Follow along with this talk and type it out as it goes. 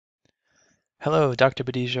Hello, Dr.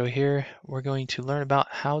 Badijo here. We're going to learn about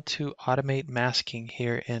how to automate masking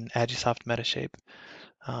here in Agisoft Metashape.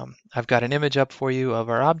 I've got an image up for you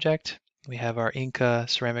of our object. We have our Inca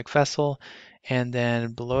ceramic vessel, and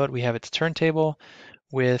then below it we have its turntable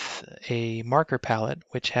with a marker palette,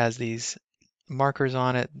 which has these markers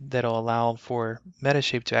on it that'll allow for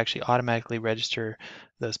Metashape to actually automatically register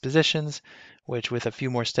those positions, which with a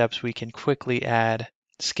few more steps we can quickly add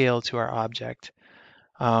scale to our object.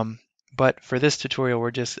 But for this tutorial,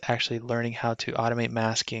 we're just actually learning how to automate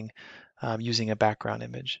masking using a background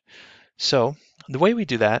image. So the way we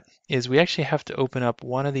do that is we actually have to open up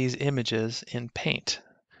one of these images in Paint.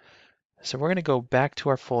 So we're going to go back to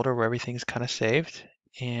our folder where everything's kind of saved,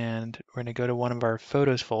 and we're going to go to one of our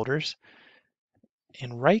Photos folders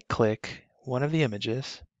and right-click one of the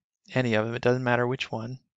images, any of them, it doesn't matter which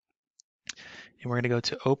one, and we're going to go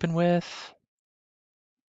to Open with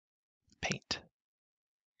Paint.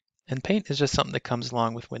 And Paint is just something that comes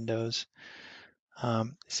along with Windows.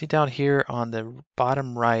 See down here on the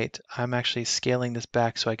bottom right, I'm actually scaling this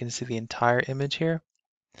back so I can see the entire image here.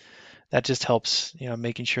 That just helps,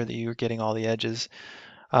 making sure that you're getting all the edges.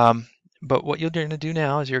 But what you're going to do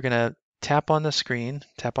now is you're going to tap on the screen,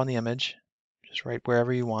 tap on the image, just right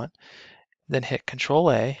wherever you want, then hit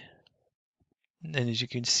Control A. And as you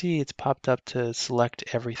can see, it's popped up to select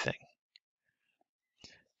everything.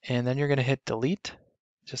 And then you're going to hit Delete.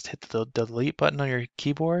 Just hit the Delete button on your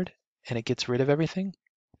keyboard and it gets rid of everything.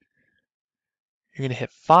 You're going to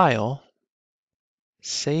hit File,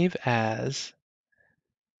 Save As,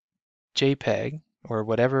 JPEG, or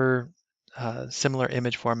whatever similar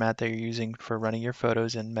image format that you're using for running your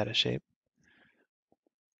photos in Metashape.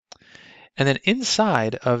 And then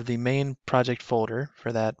inside of the main project folder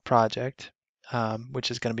for that project,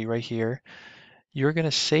 which is going to be right here, you're going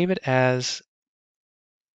to save it as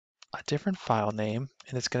a different file name,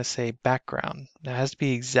 and it's going to say background. Now it has to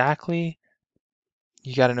be exactly,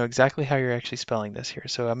 you got to know exactly how you're actually spelling this here.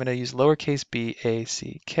 So I'm going to use lowercase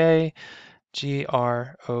b-a-c-k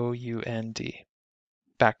g-r-o-u-n-d,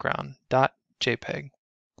 background.jpg. I'm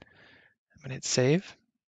going to hit save.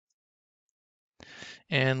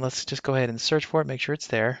 And let's just go ahead and search for it, make sure it's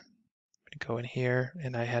there. I'm going to go in here,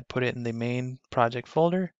 and I had put it in the main project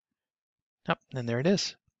folder. Yep, and there it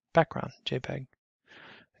is, background, JPEG.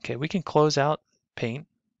 Okay, we can close out Paint.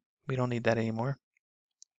 We don't need that anymore.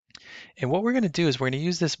 And what we're going to do is we're going to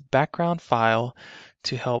use this background file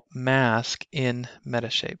to help mask in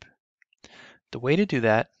Metashape. The way to do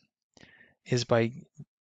that is by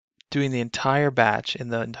doing the entire batch in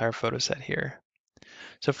the entire photo set here.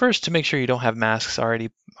 So first, to make sure you don't have masks already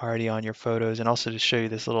on your photos, and also to show you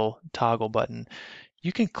this little toggle button,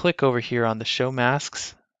 you can click over here on the Show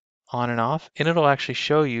Masks on and off, and it'll actually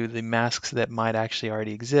show you the masks that might actually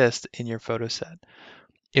already exist in your photo set.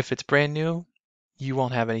 If it's brand new, you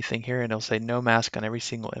won't have anything here, and it'll say no mask on every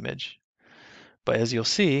single image. But as you'll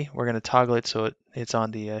see, we're going to toggle it so it's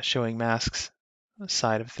on the showing masks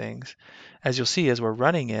side of things. As you'll see, as we're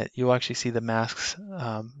running it, you'll actually see the masks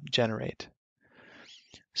generate.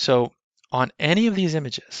 So on any of these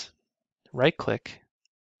images, right-click,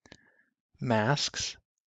 Masks,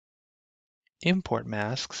 Import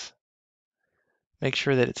Masks, make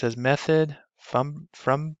sure that it says Method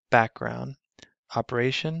from Background,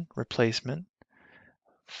 Operation, Replacement,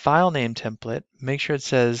 File Name Template, make sure it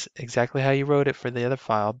says exactly how you wrote it for the other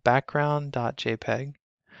file, background.jpg,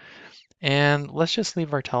 and let's just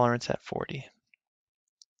leave our tolerance at 40.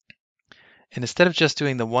 And instead of just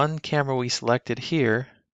doing the one camera we selected here,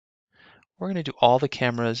 we're going to do all the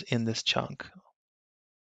cameras in this chunk.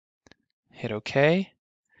 Hit OK.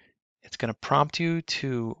 It's going to prompt you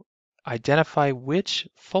to identify which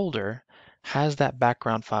folder has that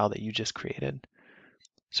background file that you just created.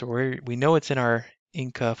 So we know it's in our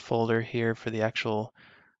Inca folder here for the actual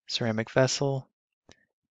ceramic vessel.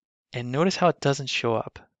 And notice how it doesn't show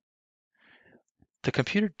up. The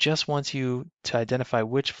computer just wants you to identify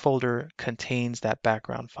which folder contains that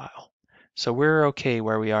background file. So we're okay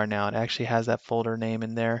where we are now. It actually has that folder name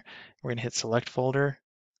in there. We're going to hit Select Folder,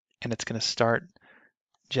 and it's going to start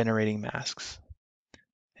generating masks.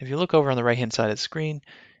 If you look over on the right-hand side of the screen,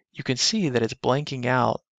 you can see that it's blanking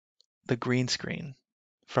out the green screen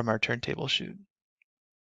from our turntable shoot.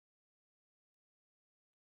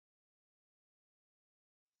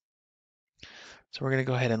 So we're going to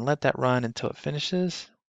go ahead and let that run until it finishes.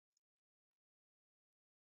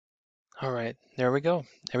 All right, there we go.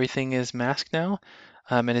 Everything is masked now.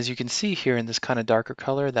 And as you can see here in this kind of darker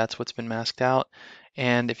color, that's what's been masked out.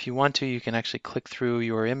 And if you want to, you can actually click through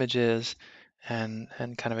your images and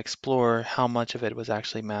kind of explore how much of it was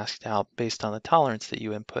actually masked out based on the tolerance that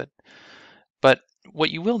you input. But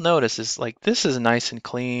what you will notice is like this is nice and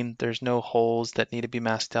clean. There's no holes that need to be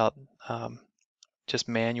masked out just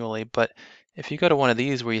manually. But if you go to one of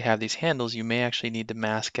these where you have these handles, you may actually need to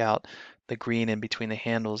mask out the green in between the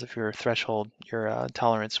handles if your threshold, your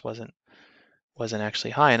tolerance wasn't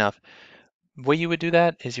actually high enough. The way you would do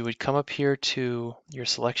that is you would come up here to your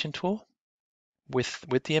selection tool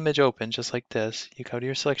with the image open, just like this. You go to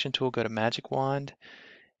your selection tool, go to Magic Wand,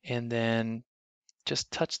 and then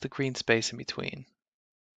just touch the green space in between.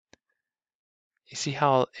 You see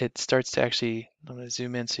how it starts to actually, I'm going to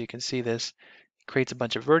zoom in so you can see this, it creates a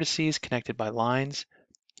bunch of vertices connected by lines.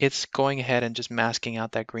 It's going ahead and just masking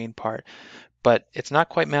out that green part, but it's not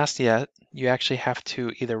quite masked yet. You actually have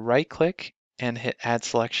to either right click and hit add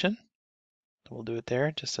selection. We'll do it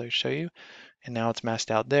there just to show you. And now it's masked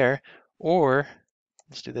out there. Or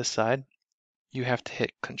let's do this side. You have to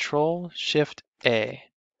hit Control Shift A.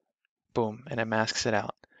 Boom, and it masks it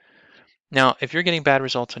out. Now, if you're getting bad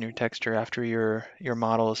results on your texture after your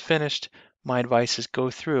model is finished, my advice is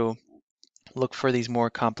go through, look for these more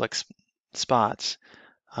complex spots,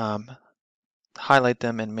 highlight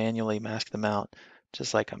them and manually mask them out,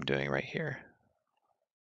 just like I'm doing right here.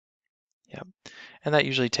 Yep, and that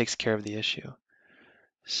usually takes care of the issue.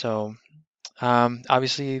 So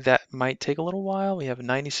obviously that might take a little while. We have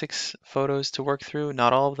 96 photos to work through.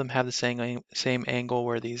 Not all of them have the same angle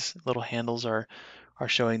where these little handles are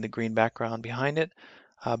showing the green background behind it,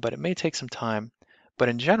 but it may take some time. But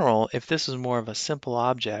in general, if this is more of a simple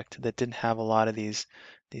object that didn't have a lot of these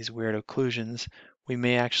weird occlusions, we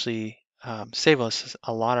may actually save us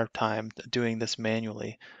a lot of time doing this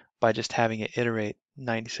manually by just having it iterate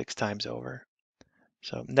 96 times over.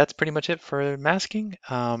 So that's pretty much it for masking.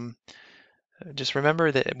 Just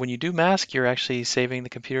remember that when you do mask, you're actually saving the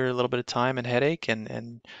computer a little bit of time and headache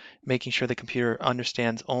and making sure the computer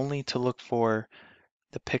understands only to look for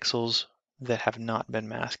the pixels that have not been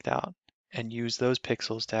masked out and use those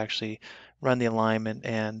pixels to actually run the alignment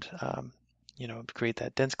and create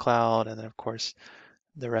that dense cloud and then of course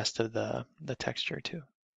the rest of the texture too.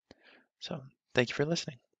 So thank you for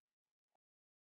listening.